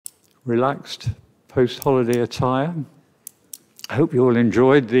relaxed post-holiday attire. I hope you all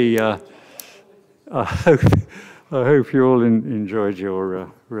enjoyed the. I hope you all enjoyed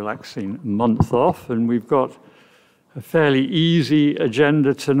your relaxing month off, and we've got a fairly easy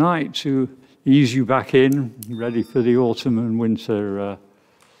agenda tonight to ease you back in, ready for the autumn and winter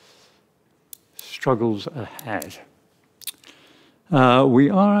struggles ahead. We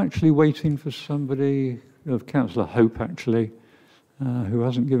are actually waiting for somebody, of Councillor Hope actually, who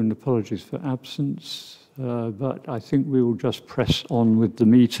hasn't given apologies for absence, but I think we will just press on with the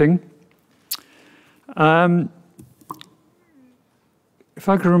meeting. If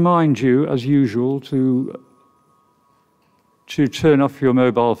I could remind you, as usual, to turn off your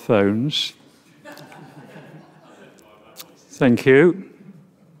mobile phones. Thank you.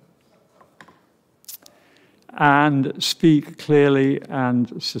 And speak clearly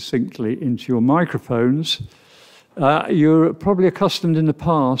and succinctly into your microphones. You're probably accustomed in the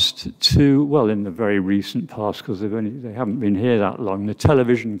past to, well, in the very recent past, because they haven't been here that long, the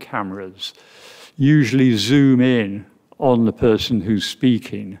television cameras usually zoom in on the person who's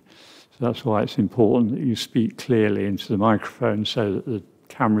speaking. So that's why it's important that you speak clearly into the microphone so that the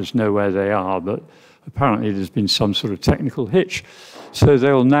cameras know where they are. But apparently there's been some sort of technical hitch. So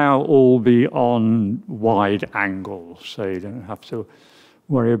they'll now all be on wide angle, so you don't have to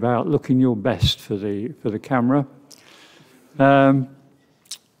worry about looking your best for the camera. I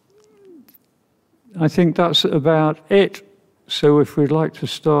think that's about it. So if we'd like to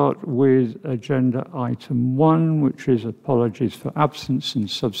start with agenda item 1, which is apologies for absence and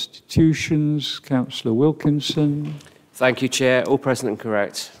substitutions. Councillor Wilkinson. Thank you, Chair. All present and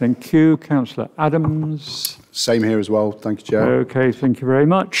correct. Thank you. Councillor Adams. Same here as well. Thank you, Chair. Okay, thank you very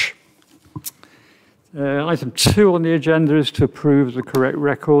much. Item 2 on the agenda is to approve the correct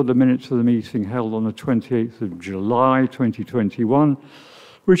record, the minutes of the meeting held on the 28th of July 2021,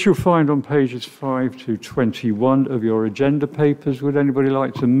 which you'll find on pages 5 to 21 of your agenda papers. Would anybody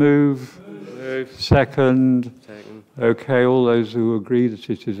like to move? Second. Okay, all those who agree that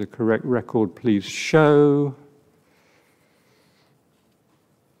it is a correct record, please show.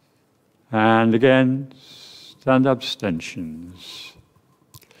 And against, and abstentions.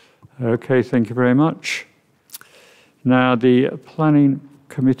 Okay, thank you very much. Now, the Planning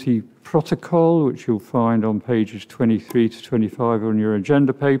Committee protocol, which you'll find on pages 23 to 25 on your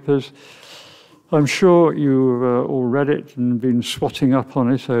agenda papers. I'm sure you've all read it and been swatting up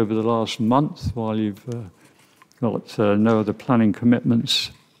on it over the last month while you've got no other planning commitments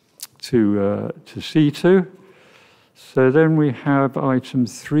to see to. So then we have item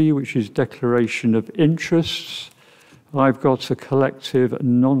 3, which is declaration of interests. I've got a collective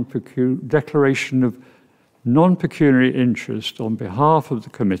declaration of non-pecuniary interest on behalf of the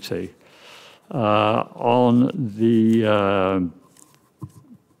committee on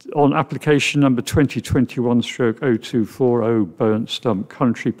application number 2021/0240 Burnt Stump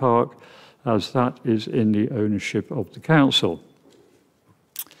Country Park, as that is in the ownership of the council.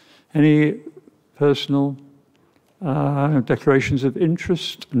 Any personal declarations of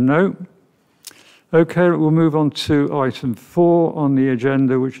interest? No. Okay, we'll move on to item 4 on the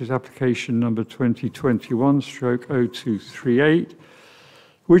agenda, which is application number 2021/0238,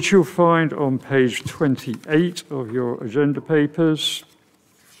 which you'll find on page 28 of your agenda papers,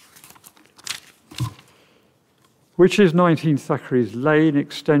 which is 19 Thackeray's Lane,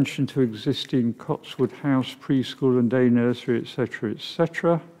 extension to existing Cotswood House preschool and day nursery, etc.,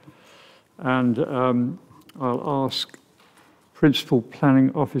 etc. And I'll ask Principal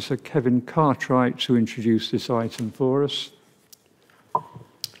Planning Officer Kevin Cartwright to introduce this item for us.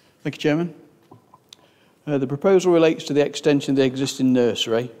 Thank you, Chairman. The proposal relates to the extension of the existing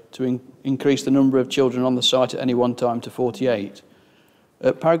nursery to increase the number of children on the site at any one time to 48.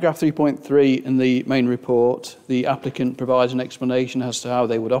 At paragraph 3.3 in the main report, the applicant provides an explanation as to how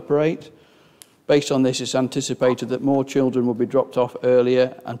they would operate. Based on this, it's anticipated that more children will be dropped off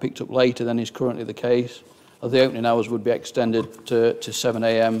earlier and picked up later than is currently the case, as the opening hours would be extended to 7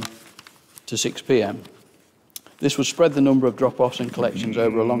 a.m. to 6 p.m. This would spread the number of drop-offs and collections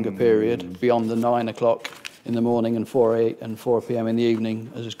over a longer period beyond the 9 o'clock in the morning and 4 p.m. in the evening,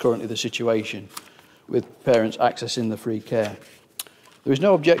 as is currently the situation, with parents accessing the free care. There is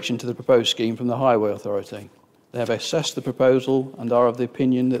no objection to the proposed scheme from the Highway Authority. They have assessed the proposal and are of the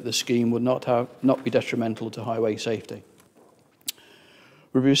opinion that the scheme would not be detrimental to highway safety.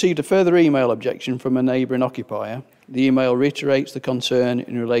 We've received a further email objection from a neighbouring occupier. The email reiterates the concern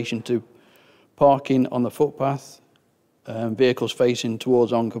in relation to parking on the footpath, vehicles facing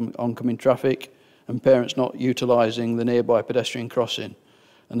towards oncoming traffic, and parents not utilising the nearby pedestrian crossing,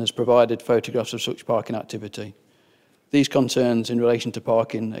 and has provided photographs of such parking activity. These concerns in relation to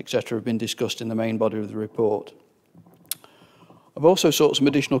parking, etc., have been discussed in the main body of the report. I've also sought some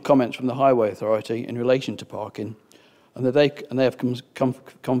additional comments from the Highway Authority in relation to parking, and they have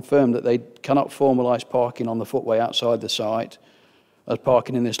confirmed that they cannot formalise parking on the footway outside the site, as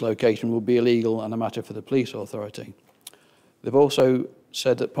parking in this location will be illegal and a matter for the police authority. They've also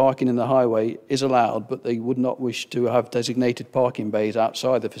said that parking in the highway is allowed, but they would not wish to have designated parking bays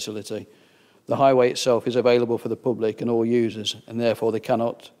outside the facility. The highway itself is available for the public and all users, and therefore they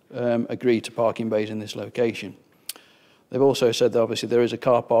cannot agree to parking bays in this location. They've also said that obviously there is a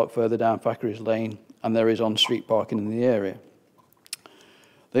car park further down Thackeray's Lane, and there is on-street parking in the area.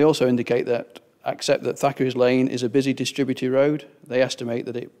 They also accept that Thackeray's Lane is a busy distributor road. They estimate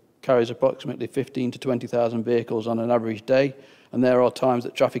that it carries approximately 15 to 20,000 vehicles on an average day, and there are times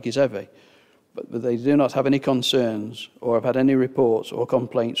that traffic is heavy. But they do not have any concerns or have had any reports or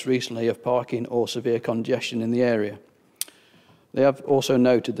complaints recently of parking or severe congestion in the area. They have also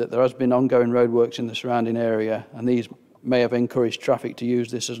noted that there has been ongoing roadworks in the surrounding area, and these may have encouraged traffic to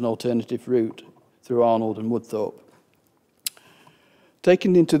use this as an alternative route through Arnold and Woodthorpe.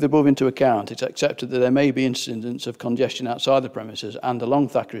 Taking the above into account, it's accepted that there may be incidents of congestion outside the premises and along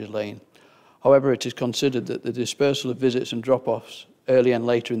Thackeray's Lane. However, it is considered that the dispersal of visits and drop-offs early and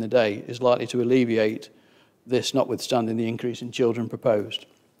later in the day is likely to alleviate this, notwithstanding the increase in children proposed.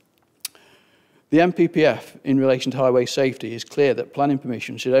 The MPPF, in relation to highway safety, is clear that planning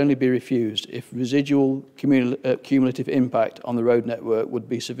permission should only be refused if residual cumulative impact on the road network would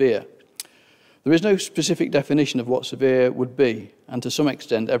be severe. There is no specific definition of what severe would be, and to some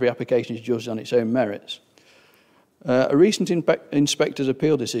extent every application is judged on its own merits. A recent Inspector's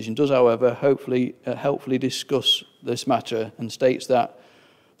Appeal decision does, however, helpfully discuss this matter and states that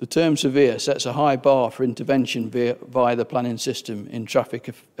the term severe sets a high bar for intervention via the planning system in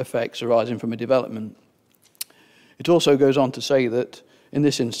traffic effects arising from a development. It also goes on to say that, in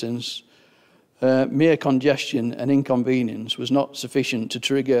this instance, mere congestion and inconvenience was not sufficient to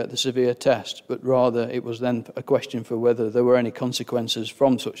trigger the severe test, but rather it was then a question for whether there were any consequences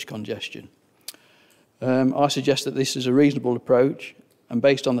from such congestion. I suggest that this is a reasonable approach, and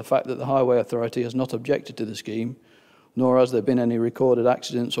based on the fact that the Highway Authority has not objected to the scheme, nor has there been any recorded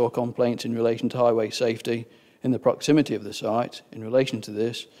accidents or complaints in relation to highway safety in the proximity of the site in relation to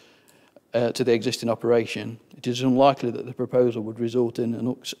this, to the existing operation, it is unlikely that the proposal would result in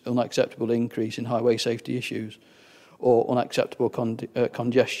an unacceptable increase in highway safety issues or unacceptable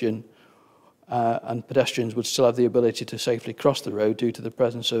congestion, and pedestrians would still have the ability to safely cross the road due to the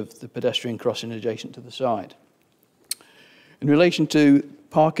presence of the pedestrian crossing adjacent to the site. In relation to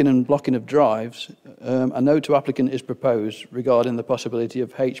parking and blocking of drives, a note to applicant is proposed regarding the possibility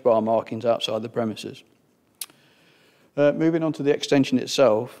of H-bar markings outside the premises. Moving on to the extension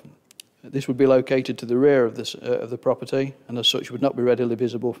itself, this would be located to the rear of the property, and as such would not be readily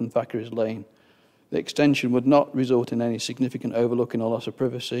visible from Thackeray's Lane. The extension would not result in any significant overlooking or loss of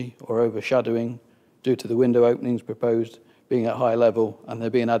privacy or overshadowing due to the window openings proposed being at high level and there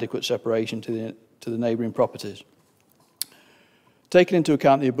being adequate separation to the neighbouring properties. Taking into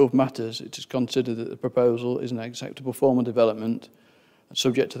account the above matters, it is considered that the proposal is an acceptable form of development,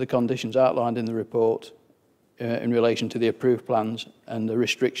 subject to the conditions outlined in the report in relation to the approved plans and the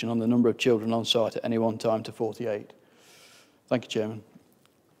restriction on the number of children on site at any one time to 48. Thank you, Chairman.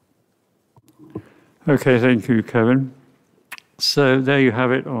 Okay, thank you, Kevin. So there you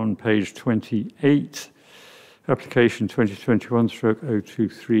have it on page 28. Application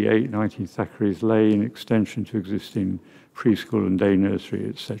 2021/0238, 19 Thackeray's Lane, extension to existing preschool and day nursery,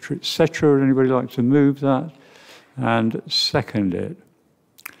 etc., etc. Would anybody like to move that and second it?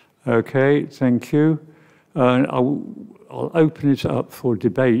 Okay, thank you. I'll open it up for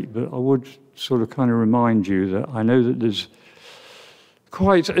debate, but I would sort of kind of remind you that I know that there's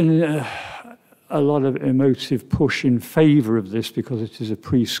quite a lot of emotive push in favour of this because it is a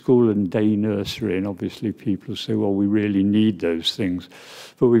preschool and day nursery, and obviously people say, well, we really need those things.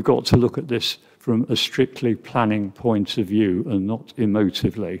 But we've got to look at this from a strictly planning point of view and not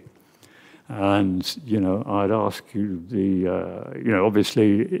emotively. And, you know, I'd ask you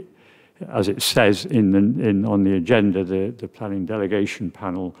obviously, as it says on the agenda, the planning delegation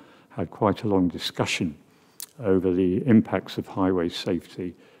panel had quite a long discussion over the impacts of highway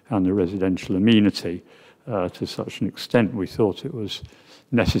safety and the residential amenity to such an extent we thought it was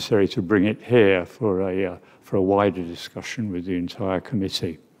necessary to bring it here for a wider discussion with the entire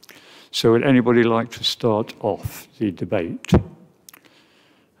committee. So would anybody like to start off the debate?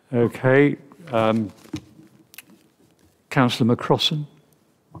 Okay. Councillor McCrossan.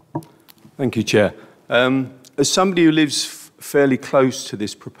 Thank you, Chair. As somebody who lives fairly close to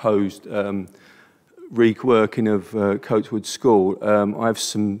this proposed reworking of Coatswood School, I have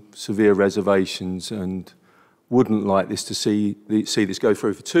some severe reservations and wouldn't like this to see this go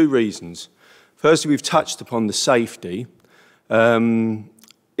through for two reasons. Firstly, we've touched upon the safety.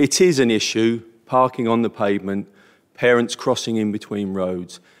 It is an issue, parking on the pavement, parents crossing in between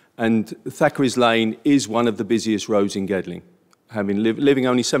roads, and Thackeray's Lane is one of the busiest roads in Gedling. Having living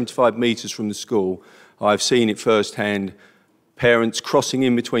only 75 metres from the school, I've seen it firsthand, parents crossing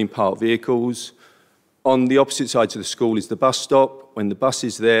in between parked vehicles. On the opposite side to the school is the bus stop. When the bus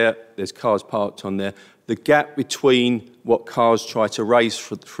is there, there's cars parked on there. The gap between what cars try to race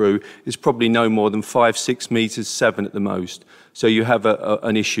through is probably no more than 5, 6 metres, 7 at the most. So you have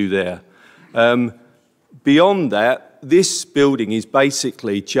an issue there. Beyond that, this building is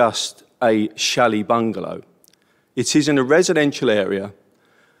basically just a chalet bungalow. It is in a residential area.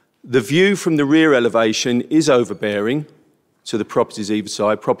 The view from the rear elevation is overbearing to the properties either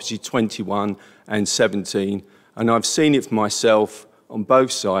side, property 21 and 17, and I've seen it for myself on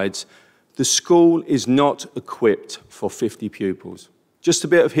both sides. The school is not equipped for 50 pupils. Just a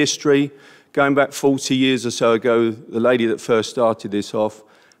bit of history, going back 40 years or so ago, the lady that first started this off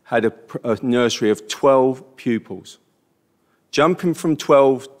had a nursery of 12 pupils. Jumping from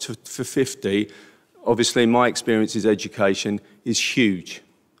 12 to 50, obviously my experience is education, is huge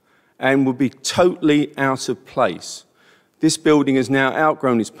and would be totally out of place. This building has now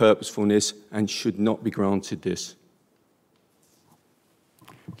outgrown its purposefulness and should not be granted this.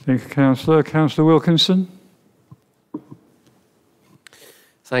 Thank you, Councillor. Councillor Wilkinson.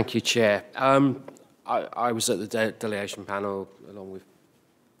 Thank you, Chair. I was at the delegation panel along with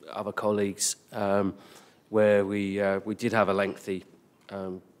other colleagues where we did have a lengthy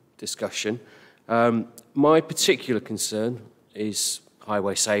discussion. My particular concern is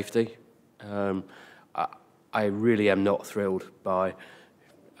highway safety. I really am not thrilled by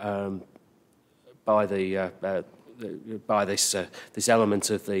this element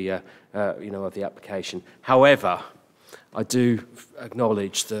of the of the application. However, I do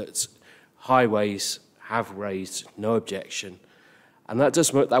acknowledge that highways have raised no objection, and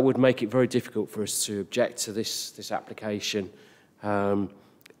that would make it very difficult for us to object to this application on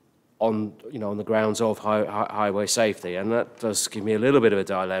the grounds of highway safety, and that does give me a little bit of a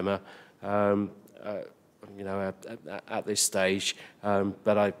dilemma. At this stage,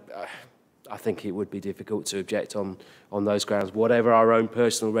 but I think it would be difficult to object on those grounds. Whatever our own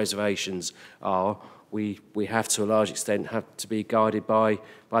personal reservations are, we have to a large extent have to be guided by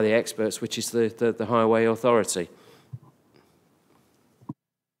the experts, which is the Highway Authority.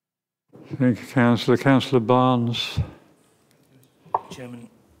 Thank you, Councillor. Councillor Barnes. Chairman,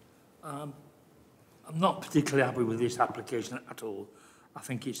 I'm not particularly happy with this application at all. I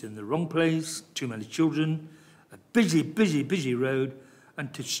think it's in the wrong place, too many children, a busy road,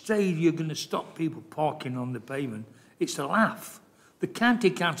 and to say you're going to stop people parking on the pavement, it's a laugh. The county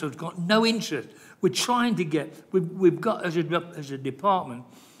council has got no interest. We're trying to get, we've got as a department,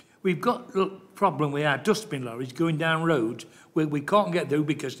 we've got a problem with our dustbin lorries going down roads where we can't get through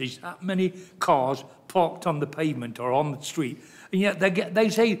because there's that many cars parked on the pavement or on the street. And yet they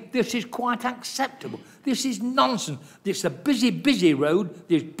say this is quite acceptable. This is nonsense. It's a busy road.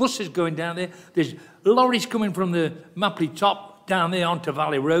 There's buses going down there. There's lorries coming from the Mapley Top down there onto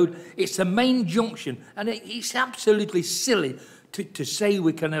Valley Road. It's the main junction. And it's absolutely silly to say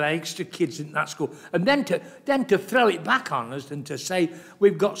we can have extra kids in that school. And then to throw it back on us and to say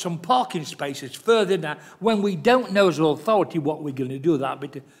we've got some parking spaces further down when we don't know as an authority what we're going to do with that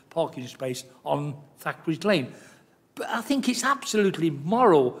bit of parking space on Thackeray's Lane. But I think it's absolutely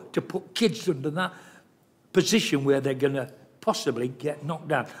moral to put kids under that position where they're going to possibly get knocked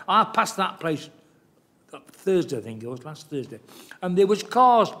down. I passed that place Thursday, I think it was, last Thursday, and there was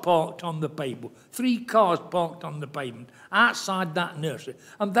cars parked on the pavement, 3 cars parked on the pavement outside that nursery,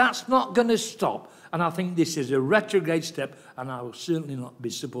 and that's not going to stop. And I think this is a retrograde step, and I will certainly not be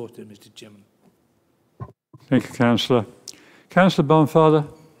supporting it, Mr. Chairman. Thank you, Councillor. Councillor Bonfather.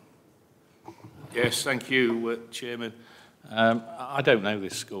 Yes, thank you, Chairman. I don't know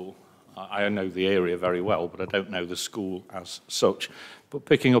this school. I know the area very well, but I don't know the school as such. But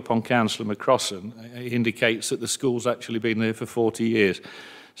picking up on Councillor McCrossan, it indicates that the school's actually been there for 40 years.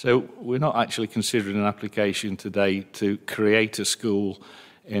 So we're not actually considering an application today to create a school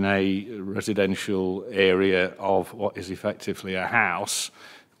in a residential area of what is effectively a house.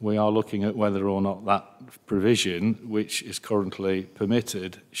 We are looking at whether or not that provision, which is currently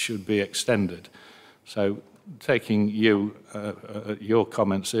permitted, should be extended. So taking your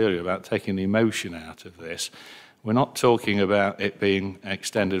comments earlier about taking the emotion out of this, We're not talking about it being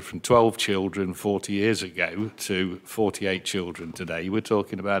extended from 12 children 40 years ago to 48 children today. We're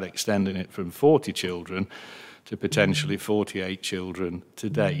talking about extending it from 40 children to potentially 48 children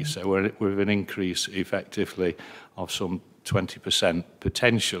today. So we're with an increase effectively of some 20%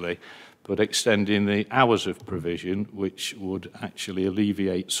 potentially, but extending the hours of provision, which would actually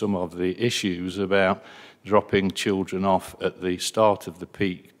alleviate some of the issues about dropping children off at the start of the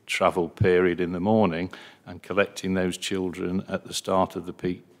peak travel period in the morning and collecting those children at the start of the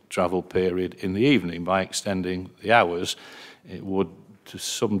peak travel period in the evening. By extending the hours, it would to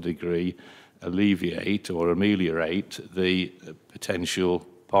some degree alleviate or ameliorate the potential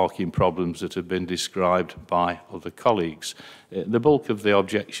parking problems that have been described by other colleagues. The bulk of the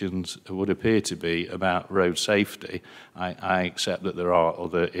objections would appear to be about road safety. I accept that there are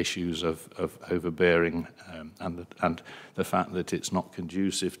other issues of overbearing and the fact that it's not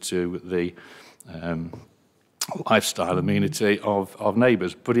conducive to the lifestyle amenity of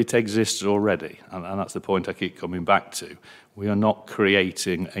neighbours, but it exists already, and that's the point I keep coming back to. We are not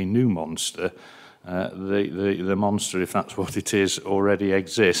creating a new monster. The monster, if that's what it is, already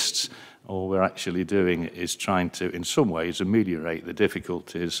exists. All we're actually doing is trying to, in some ways, ameliorate the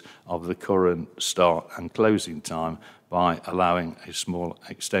difficulties of the current start and closing time by allowing a small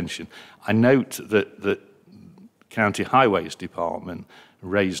extension. I note that the County Highways Department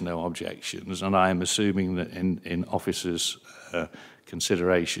raised no objections, and I am assuming that in officers'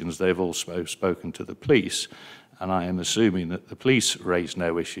 considerations, they've also spoken to the police. And I am assuming that the police raised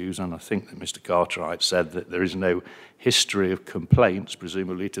no issues, and I think that Mr. Cartwright said that there is no history of complaints,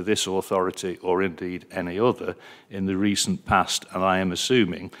 presumably to this authority or indeed any other, in the recent past. And I am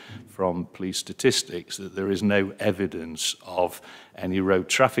assuming from police statistics that there is no evidence of any road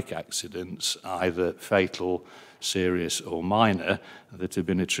traffic accidents, either fatal, serious or minor, that have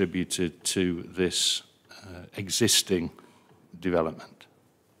been attributed to this existing development.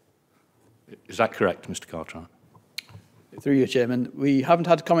 Is that correct, Mr. Cartwright? Through you, Chairman, we haven't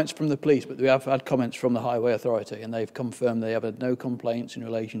had comments from the police, but we have had comments from the Highway Authority, and they've confirmed they have had no complaints in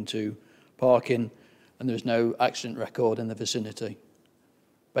relation to parking, and there's no accident record in the vicinity.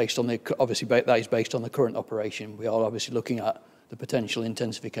 Based on the, obviously, that is based on the current operation. We are obviously looking at the potential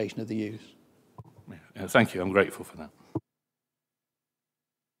intensification of the use. Yeah, thank you. I'm grateful for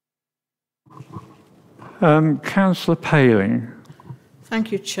that. Councillor Paling.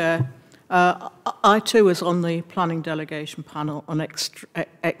 Thank you, Chair. I too was on the planning delegation panel and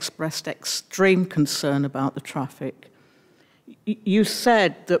expressed extreme concern about the traffic. You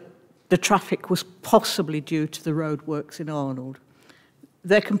said that the traffic was possibly due to the roadworks in Arnold.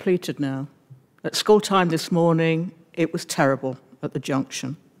 They're completed now. At school time this morning, it was terrible at the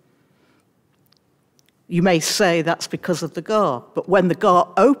junction. You may say that's because of the GAR, but when the GAR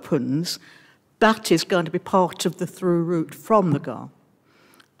opens, that is going to be part of the through route from the GAR.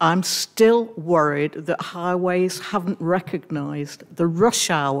 I'm still worried that highways haven't recognised the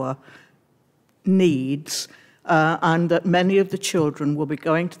rush hour needs and that many of the children will be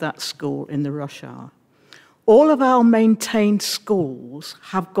going to that school in the rush hour. All of our maintained schools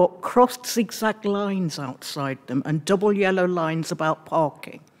have got crossed zigzag lines outside them and double yellow lines about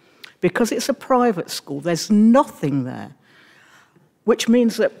parking. Because it's a private school, there's nothing there, which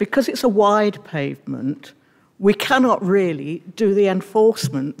means that because it's a wide pavement, we cannot really do the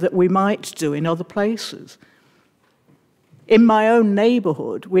enforcement that we might do in other places. In my own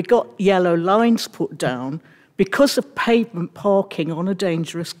neighbourhood, we got yellow lines put down because of pavement parking on a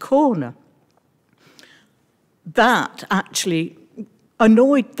dangerous corner. That actually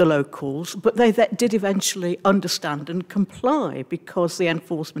annoyed the locals, but they did eventually understand and comply because the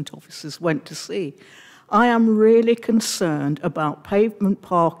enforcement officers went to see. I am really concerned about pavement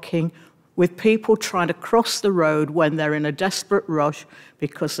parking with people trying to cross the road when they're in a desperate rush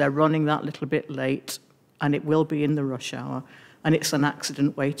because they're running that little bit late, and it will be in the rush hour, and it's an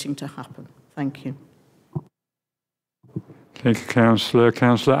accident waiting to happen. Thank you. Thank you, Councillor.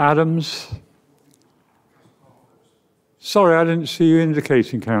 Councillor Adams. Sorry, I didn't see you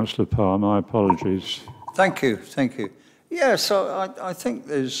indicating, Councillor Parr. My apologies. Thank you, thank you. Yeah, so I think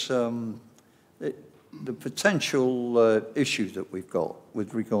there's the potential issue that we've got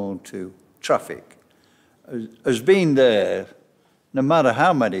with regard to traffic has been there no matter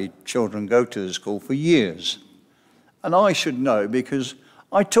how many children go to the school for years. And I should know because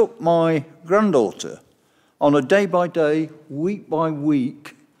I took my granddaughter on a day-by-day,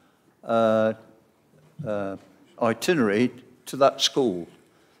 week-by-week itinerary to that school.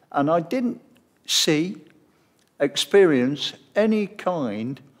 And I didn't experience any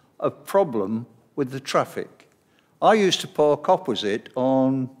kind of problem with the traffic. I used to park opposite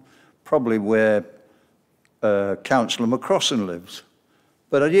on probably where Councillor McCrossan lives.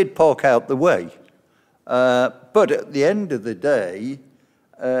 But I did park out the way. But at the end of the day,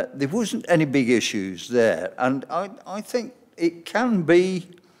 there wasn't any big issues there. And I think it can be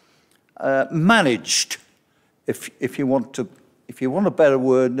managed. If you want a better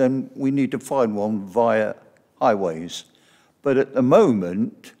word, then we need to find one via highways. But at the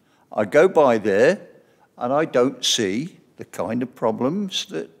moment, I go by there and I don't see the kind of problems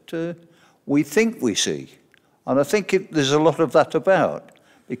that we think we see. And I think there's a lot of that about,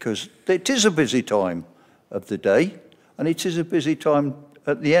 because it is a busy time of the day, and it is a busy time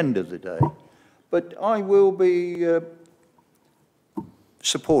at the end of the day. But I will be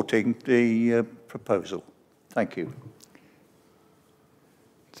supporting the proposal. Thank you.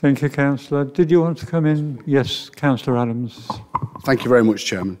 Thank you, Councillor. Did you want to come in? Yes, Councillor Adams. Thank you very much,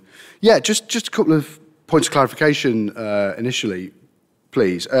 Chairman. Yeah, just a couple of points of clarification initially,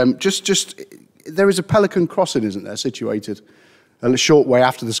 please. There is a Pelican Crossing, isn't there, situated a short way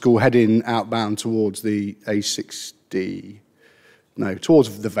after the school, heading outbound towards the A60. No,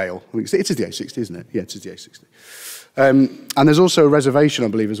 towards the Vale. I think it is the A60, isn't it? Yeah, it is the A60. And there's also a reservation, I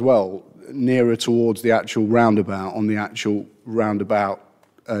believe, as well, nearer towards the actual roundabout. On the actual roundabout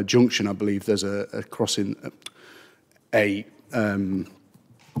junction, I believe there's a crossing, what do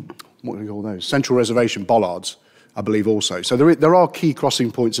we call those? Central reservation bollards, I believe, also. So there are key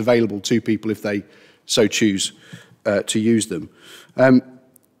crossing points available to people if they so choose to use them.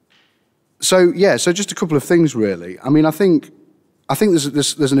 So just a couple of things, really. I mean, I think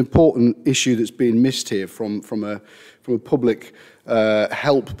there's an important issue that's being missed here from a public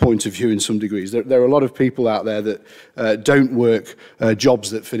help point of view in some degrees. There are a lot of people out there that don't work jobs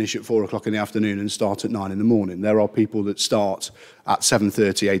that finish at 4 o'clock in the afternoon and start at 9 in the morning. There are people that start at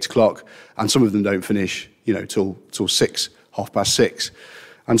 7:30, 8 o'clock, and some of them don't finish, till 6, 6:30.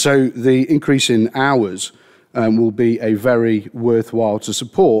 And so the increase in hours will be a very worthwhile to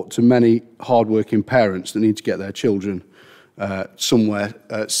support to many hard-working parents that need to get their children somewhere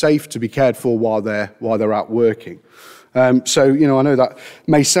safe to be cared for while they're out working. So, I know that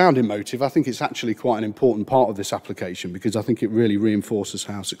may sound emotive. I think it's actually quite an important part of this application, because I think it really reinforces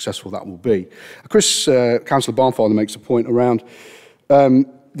how successful that will be. Councillor Barnfather makes a point around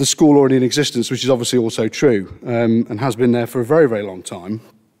the school already in existence, which is obviously also true, and has been there for a very, very long time.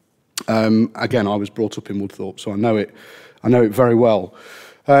 Again, I was brought up in Woodthorpe, so I know it very well.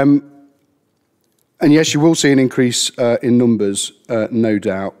 And yes, you will see an increase in numbers, no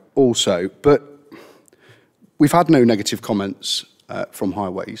doubt, also. But we've had no negative comments from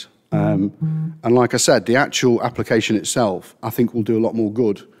Highways. And like I said, the actual application itself, I think, will do a lot more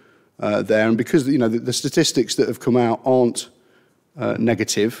good there. And because the statistics that have come out aren't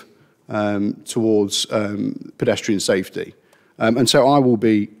negative towards pedestrian safety. And so I will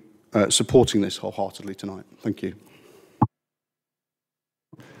be supporting this wholeheartedly tonight. Thank you.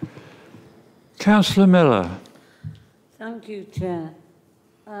 Councillor Miller. Thank you, Chair.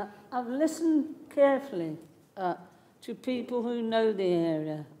 I've listened carefully to people who know the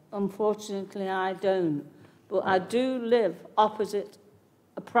area. Unfortunately, I don't. But I do live opposite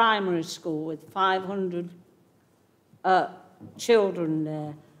a primary school with 500 children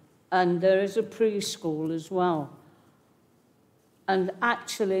there. And there is a preschool as well. And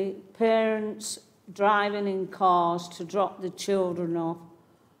actually, parents driving in cars to drop the children off.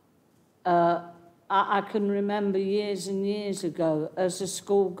 I can remember years and years ago as a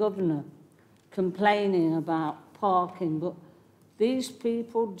school governor complaining about parking, but these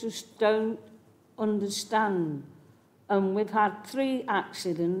people just don't understand. And we've had 3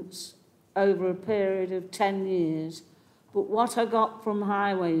 accidents over a period of 10 years. But what I got from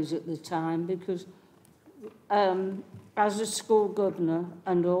Highways at the time, because as a school governor,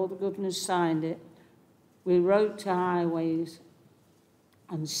 and all the governors signed it, we wrote to Highways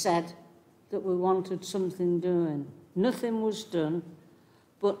and said that we wanted something doing. Nothing was done,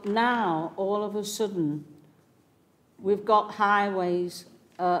 but now, all of a sudden, we've got Highways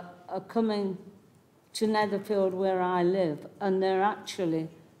coming to Netherfield where I live, and they're actually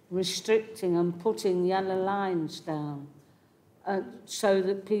restricting and putting yellow lines down so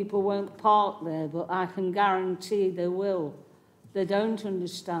that people won't park there, but I can guarantee they will. They don't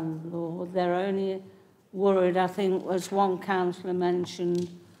understand the law. They're only worried, I think, as one councillor mentioned,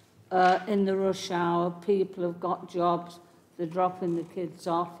 in the rush hour, people have got jobs, they're dropping the kids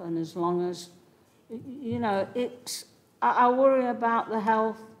off, and as long as, I worry about the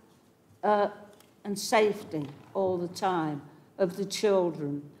health and safety all the time of the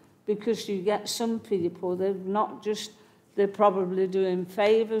children, because you get some people, they're probably doing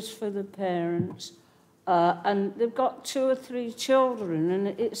favours for the parents, and they've got 2 or 3 children, and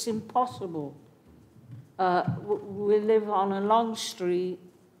it's impossible. We live on a long street.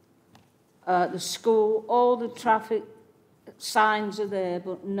 The school, all the traffic signs are there,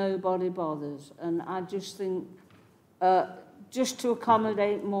 but nobody bothers. And I just think, just to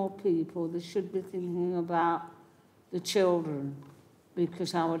accommodate more people, they should be thinking about the children,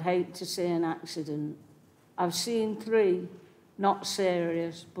 because I would hate to see an accident. I've seen 3, not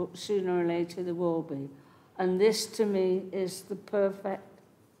serious, but sooner or later there will be. And this, to me, is the perfect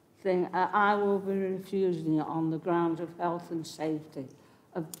thing. I will be refusing it on the grounds of health and safety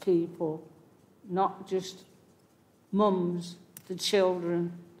of people, not just mums, the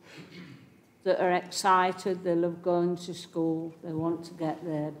children that are excited, they love going to school, they want to get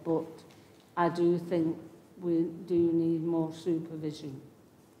there, but I do think we do need more supervision.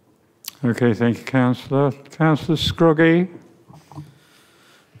 Okay, thank you, Councillor. Councillor Scroggy.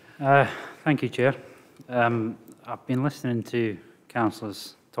 Thank you, Chair. I've been listening to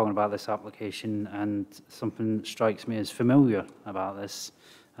councillors talking about this application, and something strikes me as familiar about this,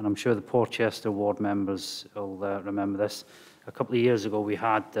 and I'm sure the Portchester ward members will remember this. A couple of years ago, we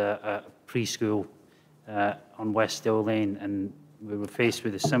had a preschool on West Hill Lane, and we were faced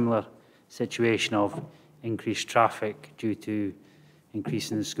with a similar situation of increased traffic due to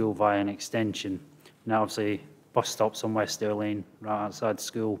increasing the school via an extension. Now, obviously, bus stops on West Hill Lane, right outside the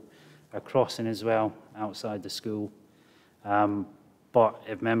school, a crossing as well outside the school. But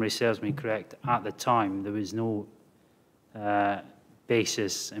if memory serves me correct, at the time, there was no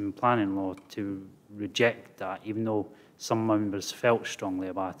basis in planning law to reject that, even though some members felt strongly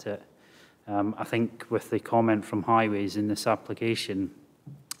about it. I think with the comment from Highways in this application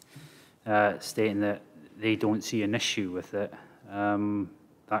stating that they don't see an issue with it,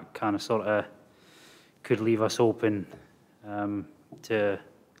 that kind of sort of could leave us open to,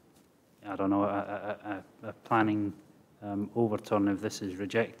 I don't know, a planning overturn if this is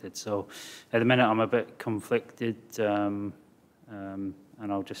rejected. So at the minute I'm a bit conflicted, and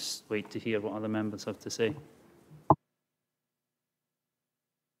I'll just wait to hear what other members have to say.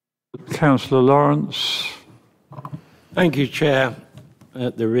 Councillor Lawrence. Thank you, Chair.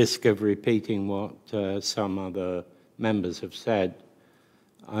 At the risk of repeating what some other members have said,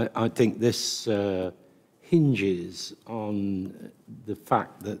 I think this hinges on the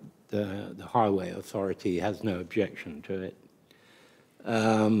fact that the Highway Authority has no objection to it.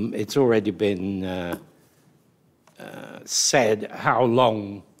 It's already been said how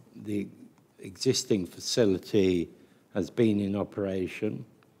long the existing facility has been in operation.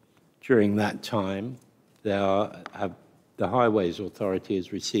 During that time, the Highways Authority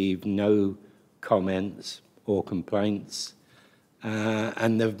has received no comments or complaints,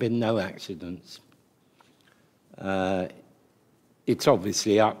 and there have been no accidents. It's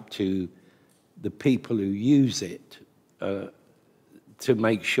obviously up to the people who use it to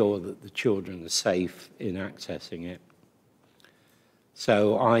make sure that the children are safe in accessing it.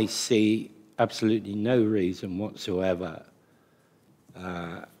 So I see absolutely no reason whatsoever,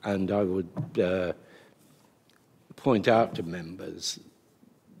 and I would point out to members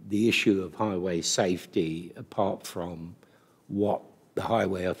the issue of highway safety, apart from what the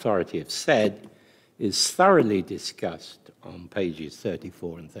Highway Authority have said, is thoroughly discussed on pages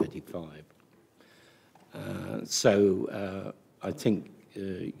 34 and 35. I think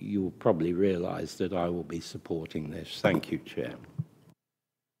you'll probably realise that I will be supporting this. Thank you, Chair.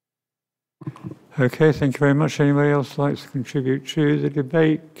 Okay, thank you very much. Anybody else like to contribute to the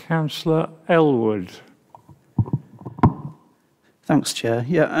debate? Councillor Elwood. Thanks, Chair.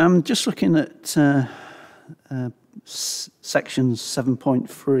 Yeah, I'm just looking at section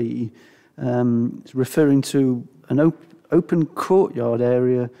 7.3. It's referring to an open courtyard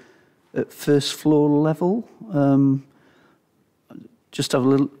area at first floor level. Just have a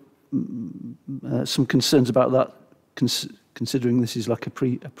little some concerns about that, considering this is like a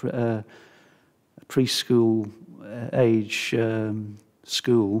preschool age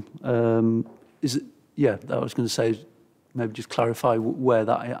school. Is it? Yeah, I was going to say, maybe just clarify where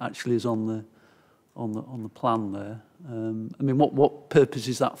that actually is on the plan there. I mean, what purpose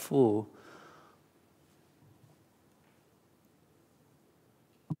is that for?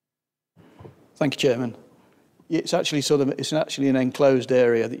 Thank you, Chairman. It's actually it's actually an enclosed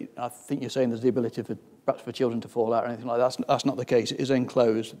area that I think you're saying there's the ability for perhaps for children to fall out or anything like that. That's not the case. It is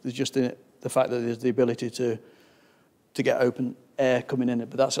enclosed. There's just the fact that there's the ability to get open air coming in it.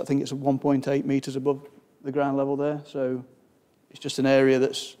 But I think it's 1.8 metres above the ground level there. So it's just an area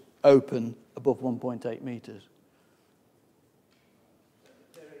that's open above 1.8 metres.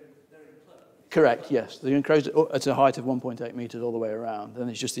 Correct, yes. They're enclosed at a height of 1.8 metres all the way around. Then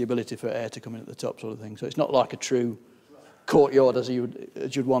it's just the ability for air to come in at the top sort of thing. So it's not like a true courtyard as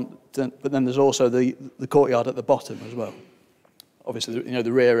you'd want, but then there's also the courtyard at the bottom as well. Obviously,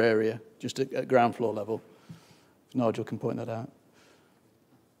 the rear area, just at ground floor level. Nigel can point that out.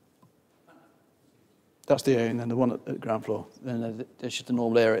 That's the area, and then the one at the ground floor. Then there's just a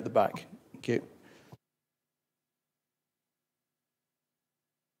normal area at the back. Thank you.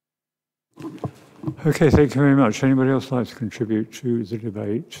 Okay, thank you very much. Anybody else like to contribute to the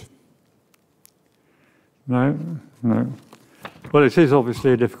debate? No? No. Well, it is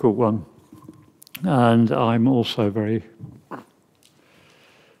obviously a difficult one, and I'm also very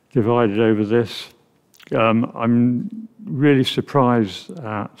divided over this. I'm really surprised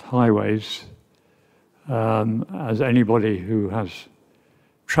at highways, as anybody who has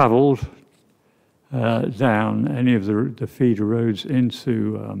travelled down any of the feeder roads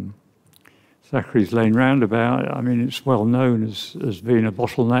into Zachary's Lane roundabout. I mean, it's well known as being a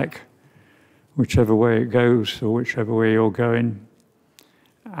bottleneck, whichever way it goes or whichever way you're going.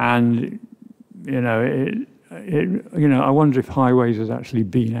 And, I wonder if Highways has actually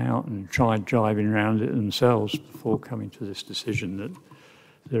been out and tried driving around it themselves before coming to this decision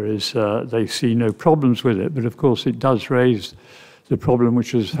that they see no problems with it. But of course, it does raise the problem,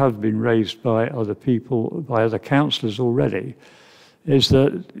 which has been raised by other people, by other councillors already, is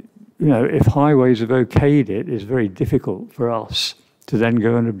that, if Highways have okayed it, it's very difficult for us to then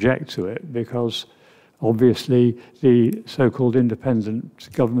go and object to it, because obviously the so-called independent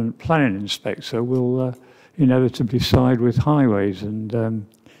government planning inspector will inevitably side with Highways and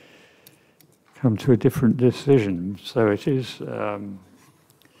come to a different decision. So it is a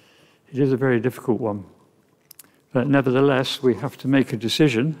very difficult one. But nevertheless, we have to make a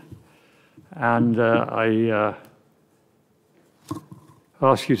decision, and I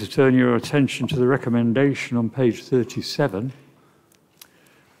ask you to turn your attention to the recommendation on page 37,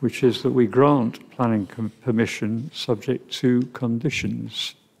 which is that we grant planning permission subject to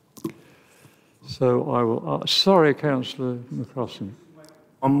conditions. So I will, sorry, Councillor McCrossan.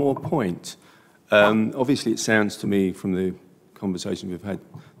 One more point. Obviously, it sounds to me from the conversation we've had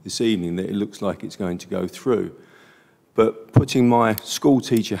this evening that it looks like it's going to go through. But putting my school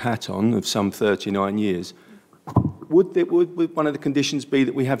teacher hat on of some 39 years, would one of the conditions be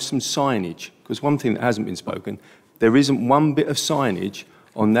that we have some signage? Because one thing that hasn't been spoken, there isn't one bit of signage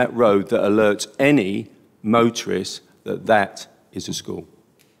on that road that alerts any motorist that that is a school.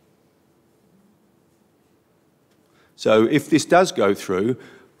 So if this does go through,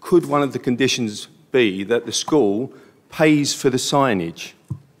 could one of the conditions be that the school pays for the signage?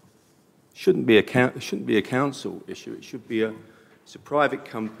 Shouldn't be a council issue. It should be it's a private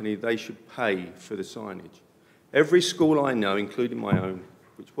company. They should pay for the signage. Every school I know, including my own,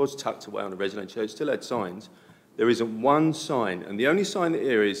 which was tucked away on a residential, still had signs. There isn't one sign, and the only sign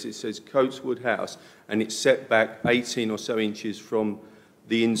there is, it says Coateswood House, and it's set back 18 or so inches from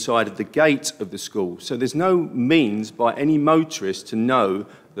the inside of the gate of the school. So there's no means by any motorist to know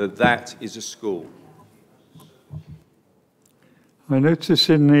that that is a school. I notice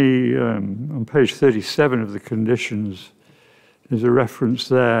in the on page 37 of the conditions, there's a reference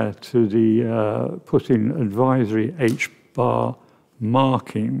there to the putting advisory H-bar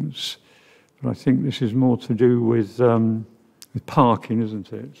markings. But I think this is more to do with parking,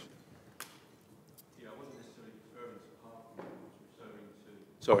 isn't it? Yeah, I wasn't necessarily referring to parking, I was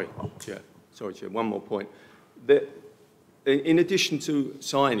referring to... Sorry, Chair, one more point. In addition to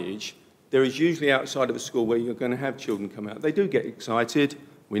signage, there is usually outside of a school where you're going to have children come out. They do get excited.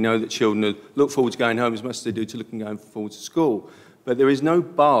 We know that children look forward to going home as much as they do to looking going forward to school. But there is no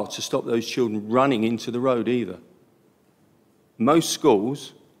bar to stop those children running into the road either. Most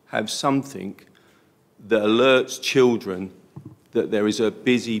schools have something that alerts children that there is a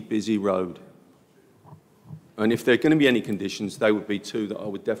busy, busy road. And if there are going to be any conditions, they would be two that I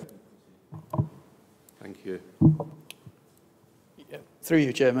would definitely... Thank you. Yeah, through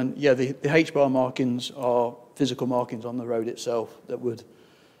you, Chairman. Yeah, the H-bar markings are physical markings on the road itself that would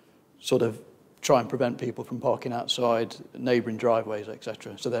sort of try and prevent people from parking outside neighbouring driveways,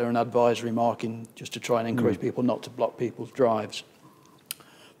 etc. So they're an advisory marking just to try and encourage people not to block people's drives.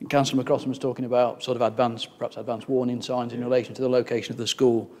 Councillor McCrossan was talking about sort of perhaps advanced warning signs in relation to the location of the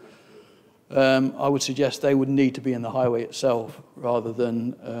school. I would suggest they would need to be in the highway itself rather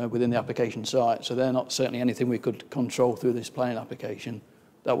than within the application site. So they're not certainly anything we could control through this planning application.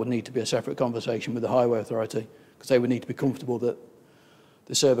 That would need to be a separate conversation with the Highway Authority, because they would need to be comfortable that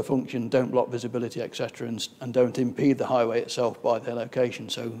the serve a function, don't block visibility, etc., and don't impede the highway itself by their location.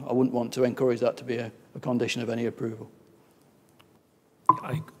 So I wouldn't want to encourage that to be a condition of any approval.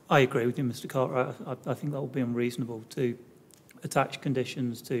 I agree with you, Mr. Cartwright. I think that would be unreasonable to attach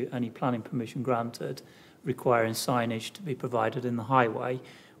conditions to any planning permission granted requiring signage to be provided in the highway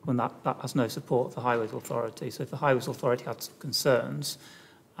when that has no support of the Highways Authority. So if the Highways Authority had some concerns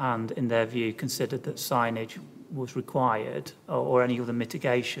and, in their view, considered that signage was required or any other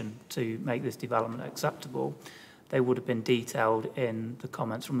mitigation to make this development acceptable, they would have been detailed in the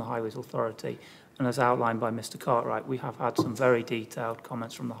comments from the Highways Authority. And as outlined by Mr Cartwright, we have had some very detailed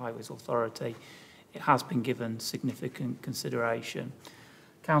comments from the Highways Authority. It has been given significant consideration.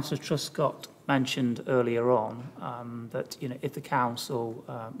 Councillor Truscott mentioned earlier on that if the council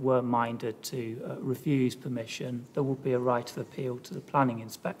were minded to refuse permission, there would be a right of appeal to the Planning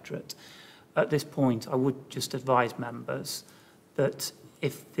Inspectorate. At this point, I would just advise members that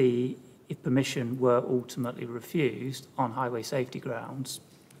if permission were ultimately refused on highway safety grounds,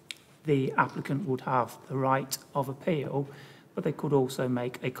 the applicant would have the right of appeal, but they could also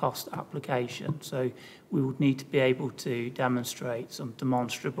make a cost application. So we would need to be able to demonstrate some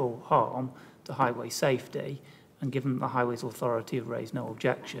demonstrable harm to highway safety, and given the Highways Authority have raised no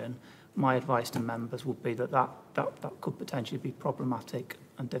objection, my advice to members would be that could potentially be problematic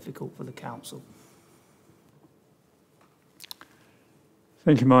and difficult for the council.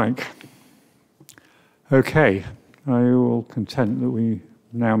 Thank you, Mike. Okay, are you all content that we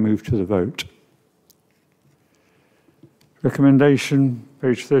now move to the vote? Recommendation,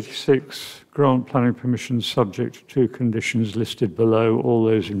 page 36, grant planning permission subject to conditions listed below. All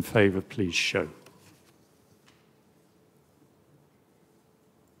those in favour, please show.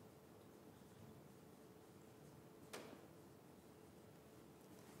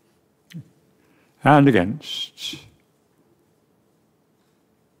 And against.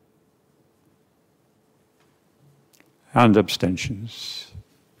 And abstentions.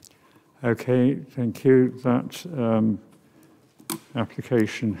 Okay, thank you. That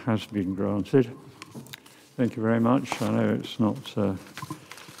application has been granted. Thank you very much. I know it's not,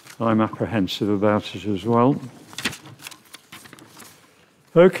 I'm apprehensive about it as well.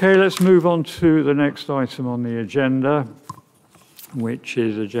 Okay, let's move on to the next item on the agenda, which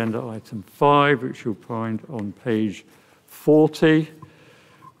is agenda item 5, which you'll find on page 40,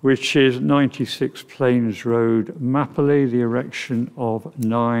 which is 96 Plains Road, Mapley, the erection of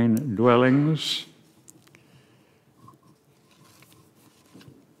 9 dwellings.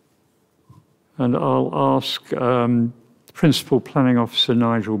 And I'll ask Principal Planning Officer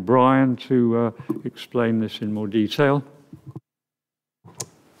Nigel Bryan to explain this in more detail.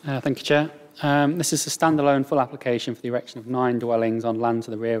 Thank you, Chair. This is a standalone full application for the erection of 9 dwellings on land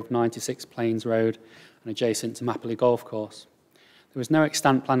to the rear of 96 Plains Road and adjacent to Mapley Golf Course. There was no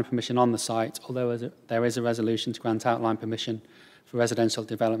extant planning permission on the site, although there is a resolution to grant outline permission for residential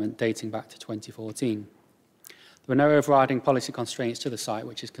development dating back to 2014. There were no overriding policy constraints to the site,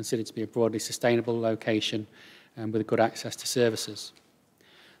 which is considered to be a broadly sustainable location with good access to services.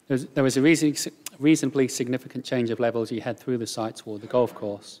 There was a reasonably significant change of levels as you head through the site toward the golf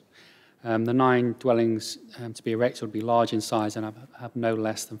course. The 9 dwellings to be erected would be large in size and have no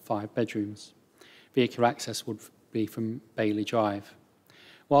less than 5 bedrooms. Vehicular access would be from Bailey Drive.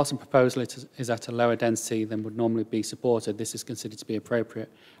 Whilst the proposal is at a lower density than would normally be supported, this is considered to be appropriate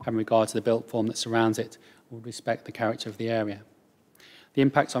having regard to the built form that surrounds it and would respect the character of the area. The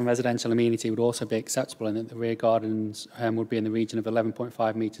impact on residential amenity would also be acceptable in that the rear gardens would be in the region of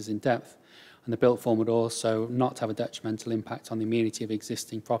 11.5 metres in depth, and the built form would also not have a detrimental impact on the amenity of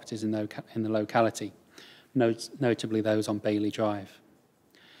existing properties in the locality, notably those on Bailey Drive.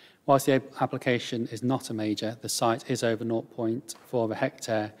 Whilst the application is not a major, the site is over 0.4 of a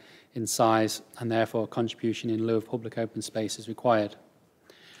hectare in size, and therefore a contribution in lieu of public open space is required.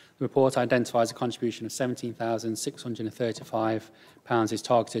 The report identifies a contribution of £17,635 is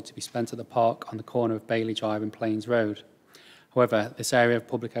targeted to be spent at the park on the corner of Bailey Drive and Plains Road. However, this area of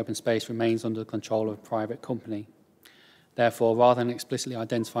public open space remains under the control of a private company. Therefore, rather than explicitly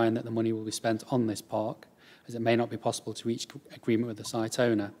identifying that the money will be spent on this park, as it may not be possible to reach agreement with the site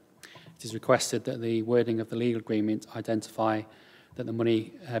owner, it is requested that the wording of the legal agreement identify that the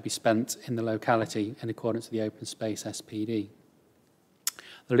money be spent in the locality in accordance with the Open Space SPD.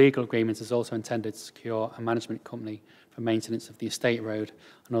 The legal agreement is also intended to secure a management company for maintenance of the estate road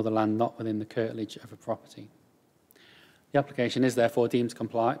and other land not within the curtilage of a property. The application is therefore deemed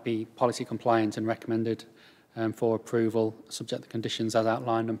to be policy compliant and recommended for approval, subject to conditions as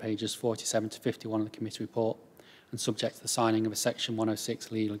outlined on pages 47 to 51 of the committee report and subject to the signing of a Section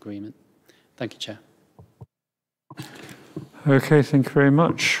 106 legal agreement. Thank you, Chair. Okay, thank you very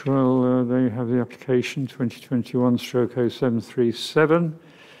much. Well, there you have the application 2021/0737,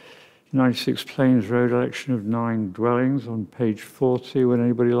 96 Plains Road, election of 9 dwellings on page 40. Would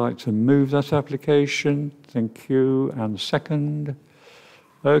anybody like to move that application? Thank you. And second?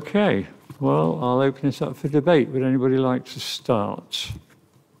 Okay, well, I'll open this up for debate. Would anybody like to start?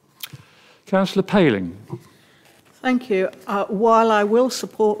 Councillor Paling. Thank you. While I will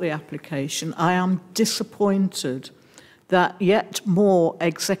support the application, I am disappointed that yet more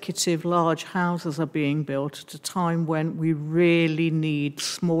executive large houses are being built at a time when we really need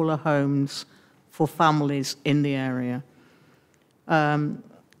smaller homes for families in the area.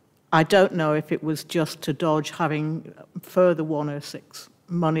 I don't know if it was just to dodge having further 106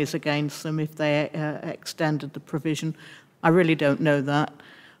 monies against them if they extended the provision. I really don't know that.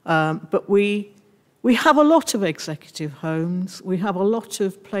 But we have a lot of executive homes. We have a lot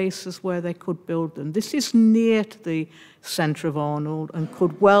of places where they could build them. This is near to the centre of Arnold and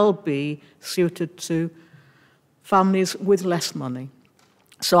could well be suited to families with less money.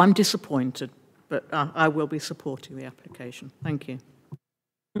 So I'm disappointed, but I will be supporting the application. Thank you.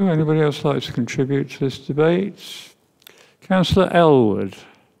 Would anybody else like to contribute to this debate? Councillor Elwood.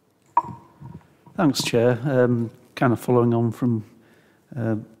 Thanks, Chair. Kind of following on from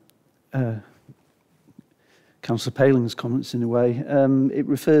Councillor Paling's comments in a way. It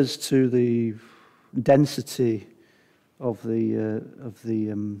refers to the density of the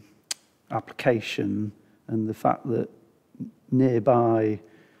application and the fact that nearby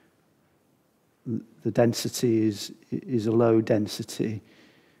the density is a low density.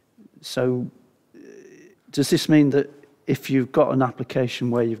 So does this mean that if you've got an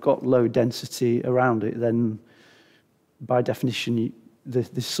application where you've got low density around it, then by definition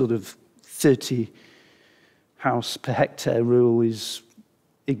this sort of 30 house per hectare rule is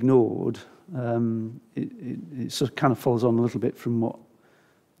ignored? It sort of kind of follows on a little bit from what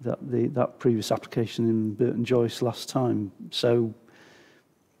that previous application in Burton Joyce last time. So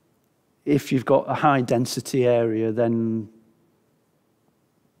if you've got a high density area, then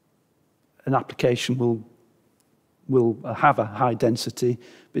an application will have a high density,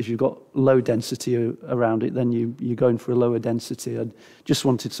 but if you've got low density around it, then you're going for a lower density. I just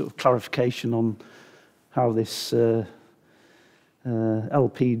wanted sort of clarification on how this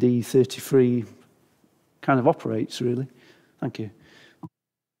LPD 33 kind of operates, really. Thank you.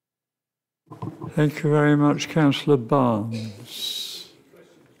 Thank you very much, Councillor Barnes.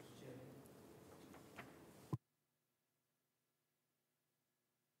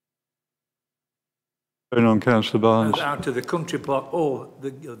 Going on, Councillor Barnes. Out to the country park or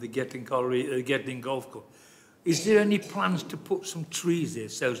the Gedling golf course. Is there any plans to put some trees there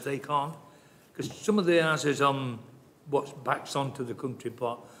so they can't? Because some of the houses on what's backs onto the country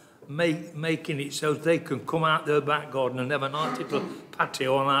park, making it so they can come out their back garden and have a nice little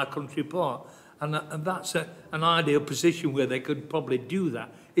patio on our country park. And that's an ideal position where they could probably do that.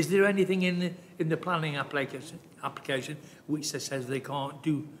 Is there anything in the planning application which says they can't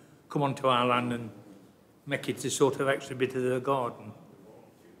come onto our land and make it a sort of extra bit of their garden?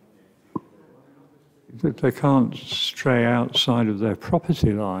 They can't stray outside of their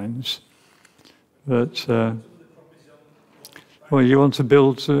property lines, but well, you want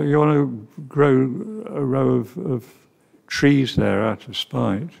to grow a row of trees there out of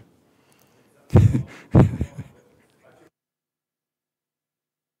spite.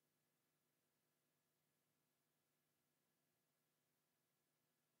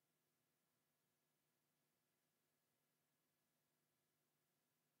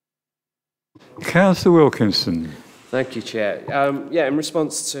 Councillor Wilkinson. Thank you, Chair. Yeah, in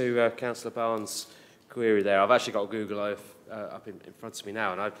response to Councillor Barnes' query there, I've actually got Google Earth up in front of me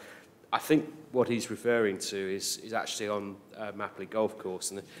now, and I think what he's referring to is actually on Mapley Golf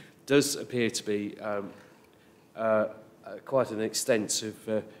Course, and it does appear to be quite an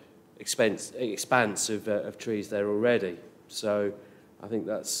extensive expanse of trees there already. So I think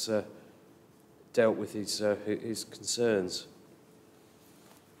that's dealt with his concerns.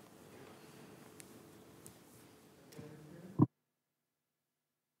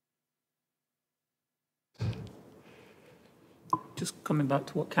 Just coming back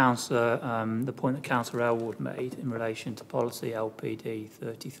to what the point that Councillor Elwood made in relation to policy LPD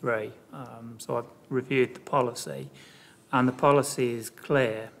 33. So I've reviewed the policy, and the policy is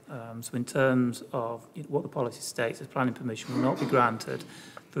clear. So in terms of what the policy states, is planning permission will not be granted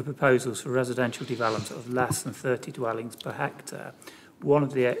for proposals for residential development of less than 30 dwellings per hectare. One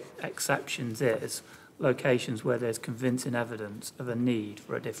of the exceptions is locations where there's convincing evidence of a need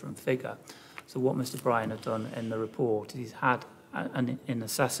for a different figure. So what Mr. Bryan had done in the report is he's had, and in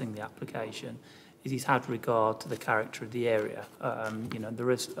assessing the application, is he's had regard to the character of the area.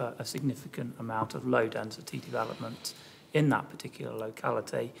 There is a significant amount of low density development in that particular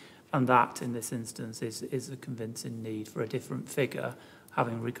locality, and that in this instance is a convincing need for a different figure,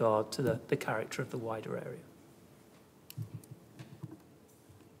 having regard to the character of the wider area.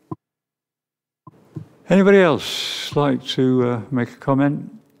 Anybody else like to make a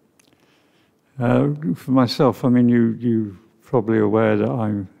comment? For myself, I mean, you're probably aware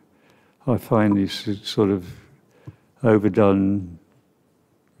that I find these sort of overdone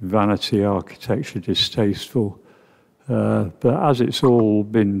vanity architecture distasteful. But as it's all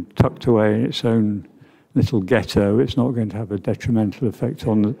been tucked away in its own little ghetto, it's not going to have a detrimental effect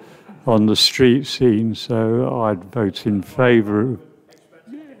on the street scene. So I'd vote in favour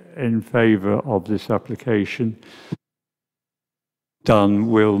of this application. Done,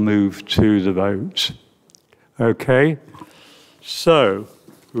 we'll move to the vote. Okay, so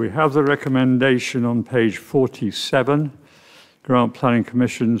we have the recommendation on page 47. Grant Planning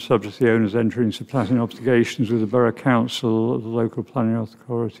Commission, subject to the owners entering into planning obligations with the Borough Council, the local planning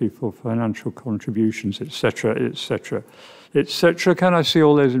authority for financial contributions, etc., etc., etc. Can I see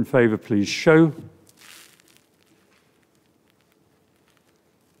all those in favour, please show?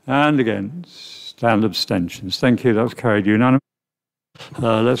 And again, stand abstentions. Thank you, that's carried unanimously.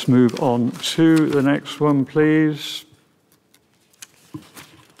 Let's move on to the next one, please,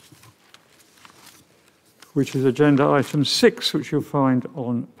 which is agenda item 6, which you'll find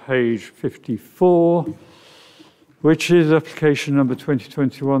on page 54, which is application number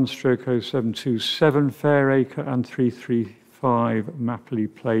 2021/0727, Fairacre and 335 Mapley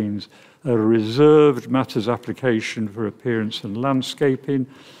Plains, a reserved matters application for appearance and landscaping.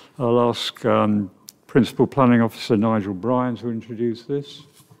 I'll ask Principal Planning Officer Nigel Bryan to introduce this.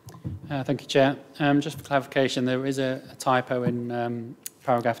 Thank you, Chair. Just for clarification, there is a typo in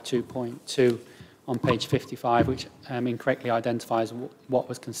paragraph 2.2 on page 55, which incorrectly identifies what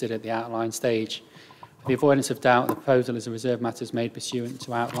was considered the outline stage. For the avoidance of doubt, the proposal is a reserved matters made pursuant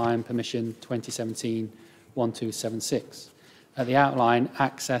to outline permission 2017-1276. At the outline,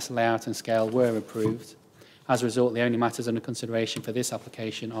 access, layout and scale were approved. As a result, the only matters under consideration for this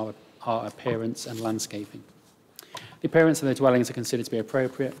application are appearance and landscaping. The appearance of the dwellings are considered to be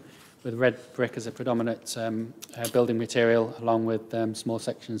appropriate, with red brick as a predominant building material, along with small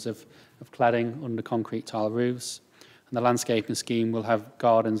sections of cladding under concrete tile roofs. And the landscaping scheme will have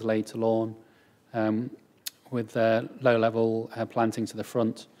gardens laid to lawn, with low-level planting to the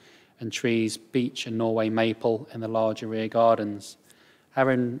front, and trees, beech and Norway maple in the larger rear gardens.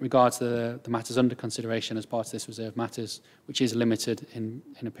 However, in regards to the matters under consideration as part of this reserve matters, which is limited in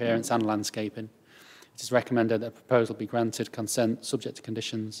appearance and landscaping, it is recommended that a proposal be granted consent subject to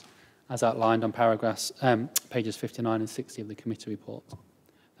conditions as outlined on paragraphs, pages 59 and 60 of the committee report.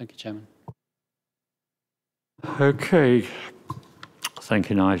 Thank you, Chairman. Okay. Thank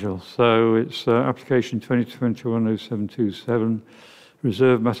you, Nigel. So it's application 2021-0727,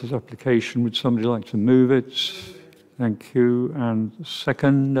 reserve matters application. Would somebody like to move it? Thank you. And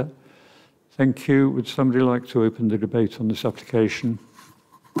second, thank you. Would somebody like to open the debate on this application?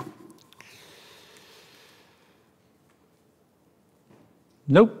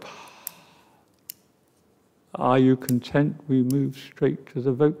 Nope. Are you content we move straight to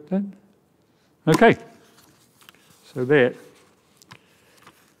the vote then? Okay. So there.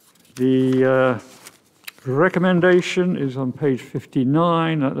 The recommendation is on page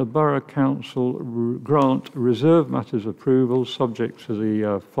 59 that the Borough Council grant reserve matters approval subject to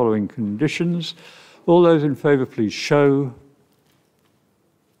the following conditions. All those in favour, please show.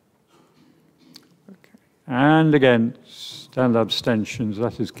 Okay. And again, stand abstentions.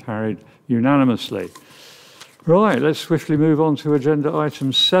 That is carried unanimously. Right, let's swiftly move on to agenda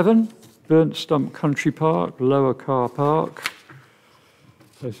item 7, Burnt Stump Country Park, Lower Car Park.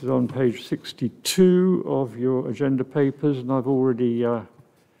 This is on page 62 of your agenda papers, and I've already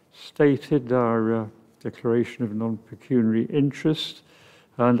stated our declaration of non-pecuniary interest.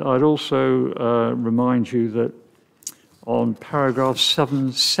 And I'd also remind you that on paragraph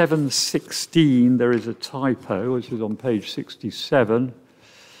 716, there is a typo, which is on page 67.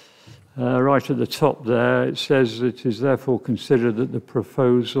 Right at the top there, it says it is therefore considered that the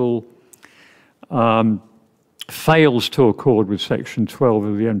proposal fails to accord with section 12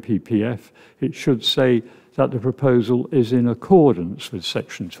 of the NPPF. It should say that the proposal is in accordance with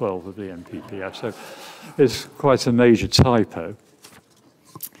section 12 of the NPPF. So it's quite a major typo.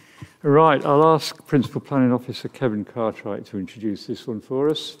 Right, I'll ask Principal Planning Officer Kevin Cartwright to introduce this one for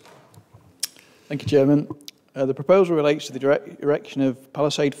us. Thank you, Chairman. The proposal relates to the erection of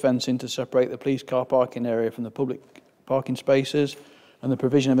palisade fencing to separate the police car parking area from the public parking spaces, and the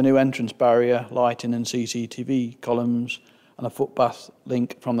provision of a new entrance barrier, lighting and CCTV columns, and a footpath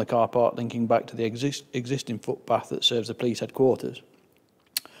link from the car park linking back to the existing footpath that serves the police headquarters.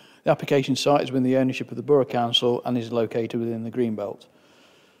 The application site is within the ownership of the Borough Council and is located within the Greenbelt.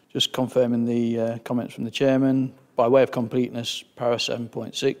 Just confirming the comments from the Chairman, by way of completeness, para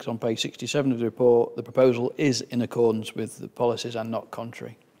 7.6 on page 67 of the report, the proposal is in accordance with the policies and not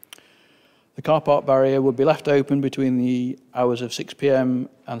contrary. The car park barrier would be left open between the hours of 6 p.m.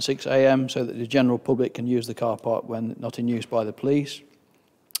 and 6 a.m. so that the general public can use the car park when not in use by the police.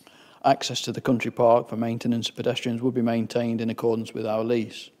 Access to the country park for maintenance of pedestrians will be maintained in accordance with our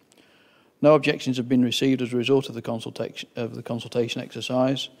lease. No objections have been received as a result of the consultation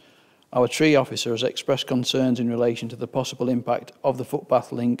exercise. Our tree officer has expressed concerns in relation to the possible impact of the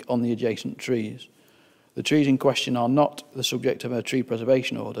footpath link on the adjacent trees. The trees in question are not the subject of a tree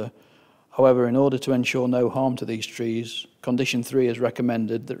preservation order. However, in order to ensure no harm to these trees, Condition 3 is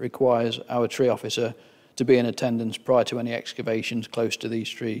recommended that requires our tree officer to be in attendance prior to any excavations close to these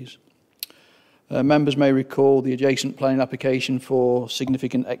trees. Members may recall the adjacent planning application for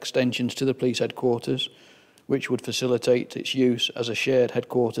significant extensions to the police headquarters, which would facilitate its use as a shared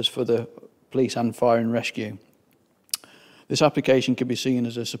headquarters for the police and fire and rescue. This application can be seen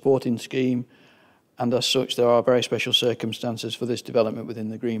as a supporting scheme, and as such there are very special circumstances for this development within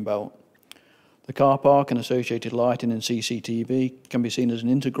the Greenbelt. The car park and associated lighting and CCTV can be seen as an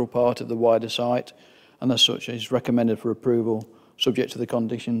integral part of the wider site, and as such is recommended for approval, subject to the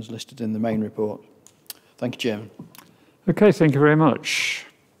conditions listed in the main report. Thank you, Chairman. Okay, thank you very much.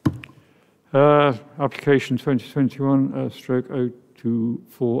 Application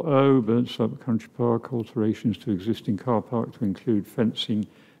 2021/0240, Burnside Country Park, alterations to existing car park to include fencing,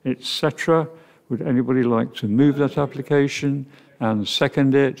 etc. Would anybody like to move that application and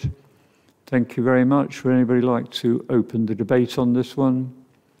second it? Thank you very much. Would anybody like to open the debate on this one?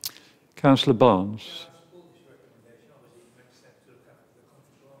 Councillor Barnes.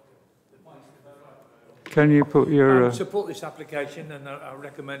 Can you put your... I support this application, and I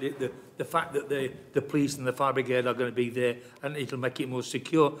recommend it. The fact that the police and the fire brigade are going to be there, and it'll make it more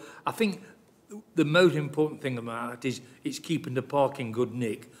secure. I think the most important thing about it is it's keeping the park in good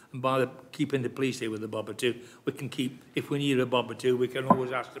nick. And by keeping the police here with the bob or two, we can keep, if we need a bob or two, we can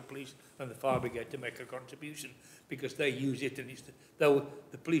always ask the police and the fire brigade to make a contribution, because they use it, and the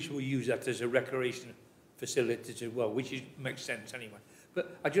police will use that as a recreation facility as well, which makes sense anyway.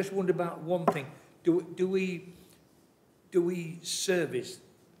 But I just wonder about one thing. Do we service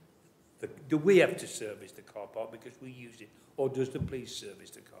do we have to service the car park because we use it, or does the police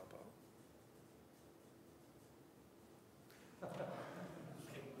service the car park?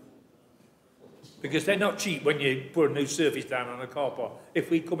 Because they're not cheap when you put a new service down on a car park.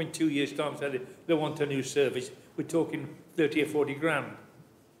 If we come in 2 years' time and say they want a new service, we're talking 30 or 40 grand.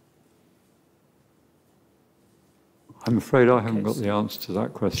 I'm afraid I haven't got the answer to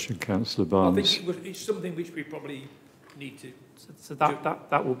that question, Councillor Barnes. I think it's something which we probably need to... So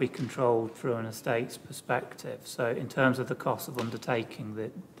that will be controlled through an estate's perspective. So in terms of the cost of undertaking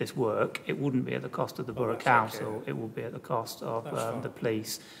this work, it wouldn't be at the cost of the Borough Council, okay. It will be at the cost of the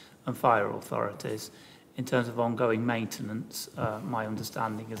police and fire authorities. In terms of ongoing maintenance, my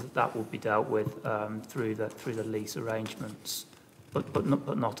understanding is that will be dealt with through the lease arrangements,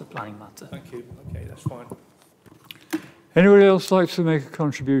 but not a planning matter. Thank you. Okay, that's fine. Anybody else like to make a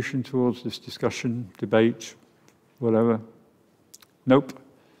contribution towards this discussion, debate, whatever? Nope.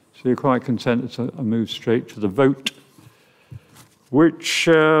 So you're quite content to move straight to the vote, which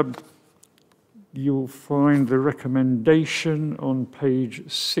you'll find the recommendation on page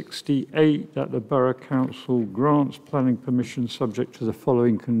 68 that the Borough Council grants planning permission subject to the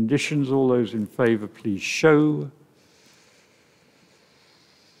following conditions. All those in favour, please show.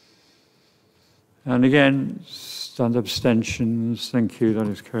 And again, stand abstentions. Thank you. That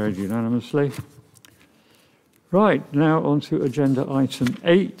is carried unanimously. Right, now on to agenda item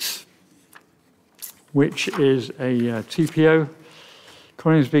 8, which is a TPO.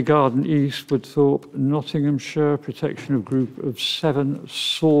 Coningsby Garden East, Woodthorpe, Nottinghamshire, protection of group of 7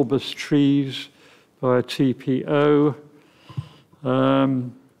 sorbus trees by a TPO.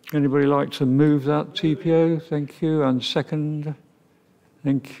 Anybody like to move that TPO? Thank you. And second?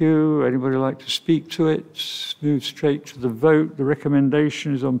 Thank you. Anybody like to speak to it? Move straight to the vote. The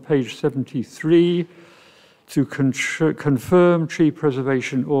recommendation is on page 73 to confirm tree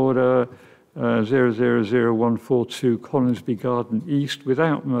preservation order 000142 Coningsby Garden East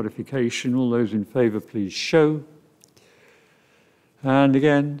without modification. All those in favour, please show. And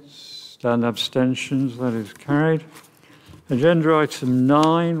again, stand abstentions. That is carried. Agenda item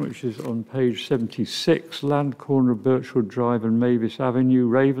 9, which is on page 76, land corner of Birchwood Drive and Mavis Avenue,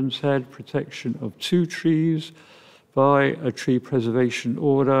 Ravenshead, protection of 2 trees by a tree preservation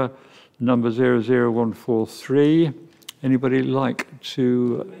order number 00143. Anybody like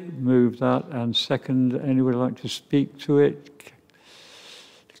to move that? And second, anybody like to speak to it?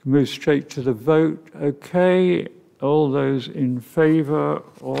 Move straight to the vote. Okay. all those in favour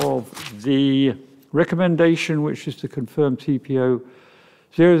of the recommendation, which is to confirm TPO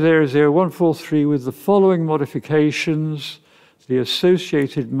 000143 with the following modifications: the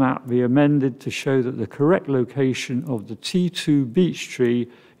associated map be amended to show that the correct location of the T2 beech tree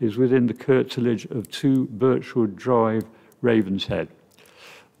is within the curtilage of 2 Birchwood Drive, Ravenshead.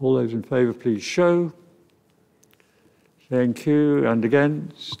 All those in favour, please show. Thank you. And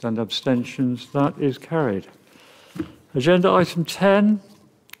again, stand abstentions. That is carried. Agenda item 10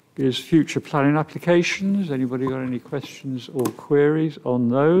 is future planning applications. Anybody got any questions or queries on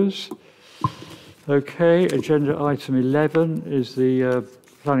those? Okay, agenda item 11 is the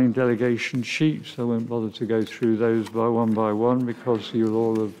planning delegation sheets. I won't bother to go through those by one because you'll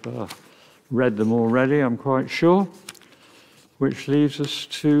all have read them already, I'm quite sure. Which leaves us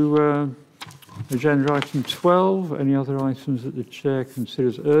to agenda item 12. Any other items that the chair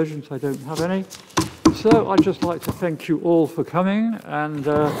considers urgent? I don't have any. So I'd just like to thank you all for coming, and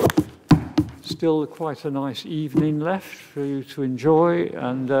still quite a nice evening left for you to enjoy,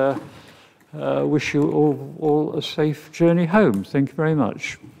 and wish you all a safe journey home. Thank you very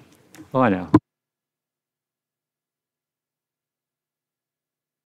much. Bye now.